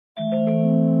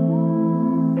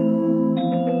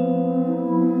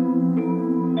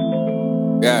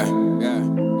Yeah,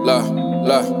 look,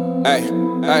 hey,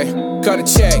 cut a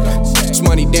check. It's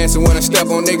money dancing when I step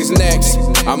on niggas' necks.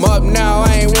 I'm up now,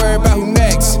 I ain't worried about who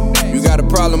next. You got a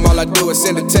problem, all I do is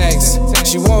send a text.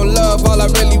 She want love, all I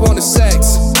really want is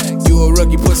sex. You a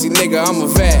rookie pussy nigga, I'm a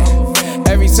vet.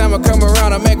 Every time I come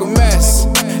around, I make a mess.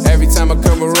 Every time I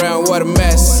come around, what a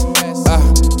mess.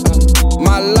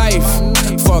 My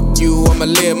life, fuck you, I'ma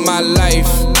live my life.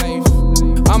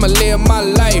 I'ma live my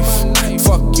life.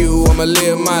 Fuck you, I'ma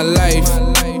live my life.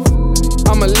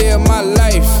 I'ma live my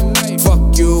life.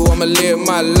 Fuck you, I'ma live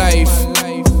my life.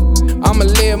 I'ma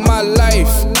live my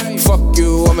life. Fuck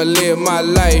you, I'ma live my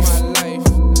life.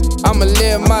 I'ma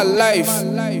live my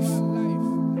life.